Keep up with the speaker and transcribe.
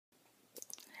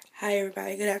Hi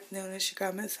everybody, good afternoon. It's your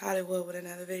girl Miss Hollywood with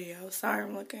another video. Sorry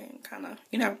I'm looking kind of,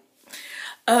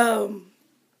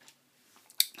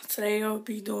 Today I'll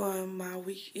be doing my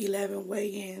week 11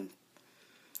 weigh-in.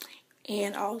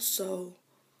 And also,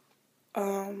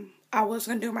 I was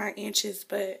going to do my inches,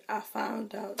 but I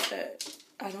found out that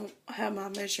I don't have my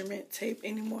measurement tape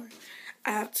anymore.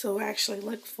 I have to actually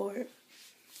look for it.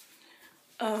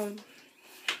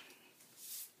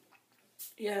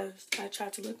 Yes, I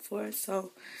tried to look for it,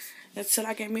 so until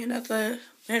I get me another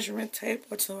measurement tape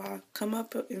or till I come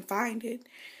up and find it,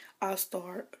 I'll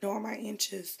start doing my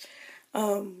inches.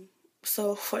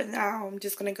 So for now, I'm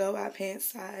just going to go by pant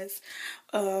size.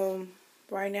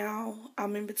 Right now,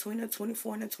 I'm in between a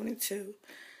 24 and a 22.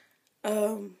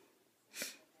 I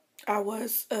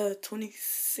was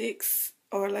 26,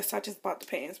 or unless I just bought the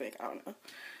pants back, I don't know.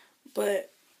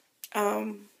 But,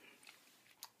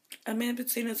 I'm in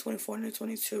between a 24 and a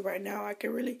 22 right now. I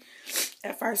can really,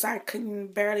 at first I couldn't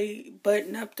barely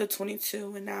button up the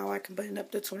 22, and now I can button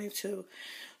up the 22.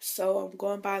 So I'm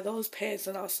going by those pants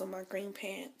and also my green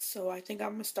pants. So I think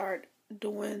I'm going to start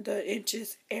doing the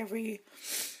inches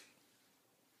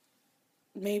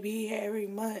maybe every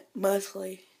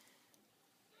monthly.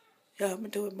 Yeah, I'm going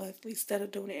to do it monthly instead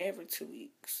of doing it every 2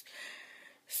 weeks.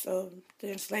 So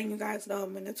just letting you guys know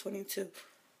I'm in the 22.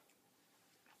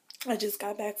 I just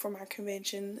got back from my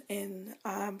convention and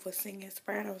I was singing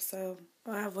soprano, so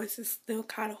my voice is still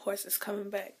kind of hoarse. It's coming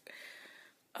back.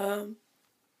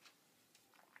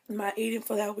 My eating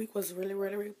for that week was really,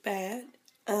 really, really bad.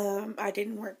 I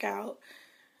didn't work out.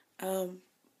 I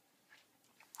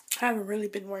haven't really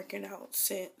been working out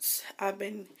since I've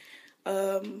been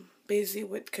busy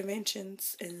with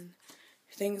conventions and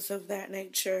things of that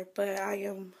nature. But I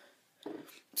am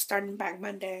starting back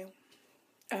Monday.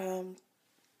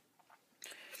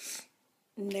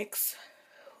 Next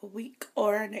week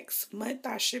or next month,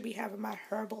 I should be having my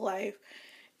Herbalife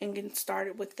and getting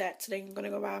started with that. Today I'm going to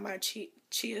go buy my chia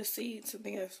seeds. I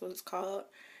think that's what it's called.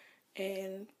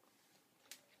 And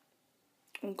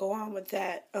go on with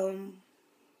that.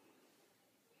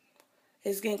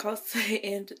 It's getting close to the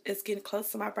end. It's getting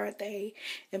close to my birthday.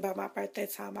 And by my birthday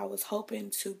time, I was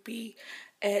hoping to be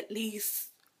at least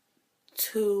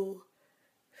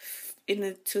in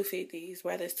the 250s,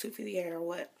 whether it's 258 or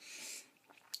what.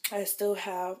 I still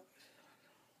have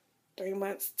 3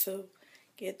 months to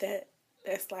get that.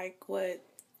 That's like,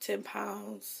 10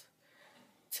 pounds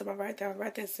to my birthday. My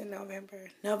birthday's in November.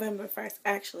 November 1st,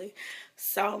 actually.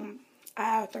 So, I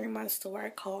have 3 months to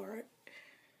work hard.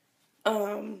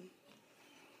 Well,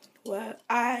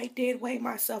 I did weigh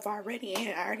myself already,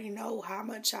 and I already know how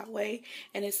much I weigh,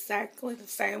 and it's exactly the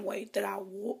same weight that I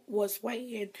was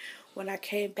weighing when I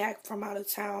came back from out of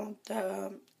town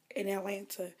in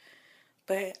Atlanta.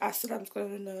 But I said I'm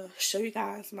going to show you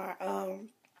guys my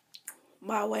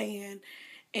my weigh-in,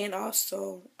 and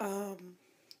also I'm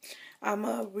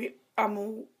a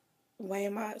weigh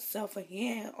myself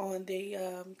again on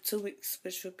the 2 weeks,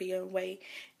 which would be a weigh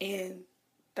in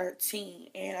 13,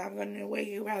 and I'm going to weigh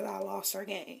you whether I lost or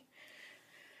gained.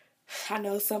 I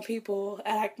know some people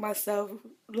like myself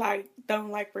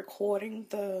don't like recording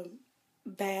the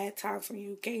bad times when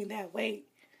you gain that weight,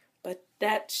 but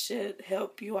that should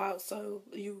help you out so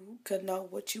you could know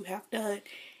what you have done.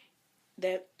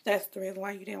 That's the reason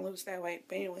why you didn't lose that weight.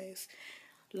 But anyways,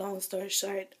 long story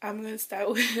short, I'm gonna start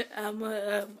with I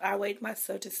weighed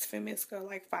myself just a few minutes ago,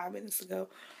 like 5 minutes ago,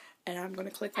 and I'm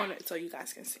gonna click on it so you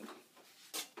guys can see.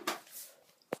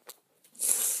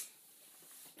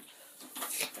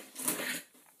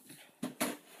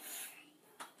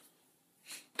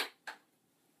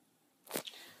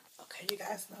 Okay, you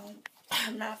guys know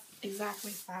I'm not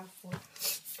exactly 5'4". I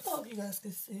hope you guys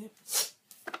can see it.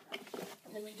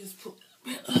 Let me just put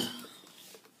it up here.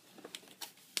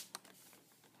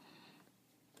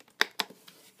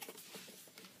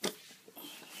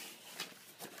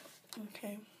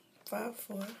 Okay,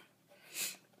 5'4",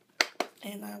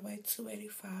 and I weigh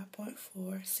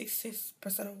 285.4,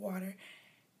 66% of water.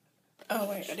 Oh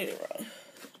wait, I did it wrong.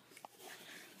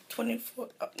 24.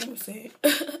 Oh, let me see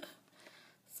it.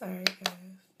 Sorry,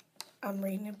 guys. I'm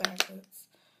reading it backwards.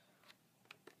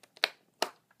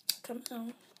 Come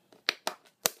on.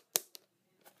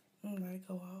 I'm gonna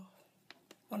go off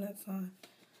on that sign.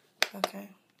 Okay.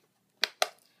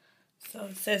 So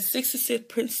it says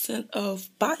 66% of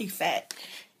body fat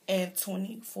and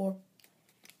 24%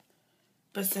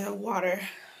 water.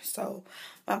 So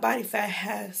my body fat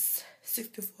has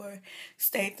 64,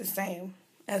 stayed the same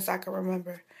as I can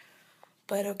remember.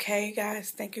 But okay,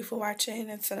 guys, thank you for watching.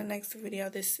 Until the next video,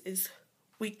 this is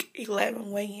week 11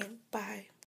 weigh-in. Bye.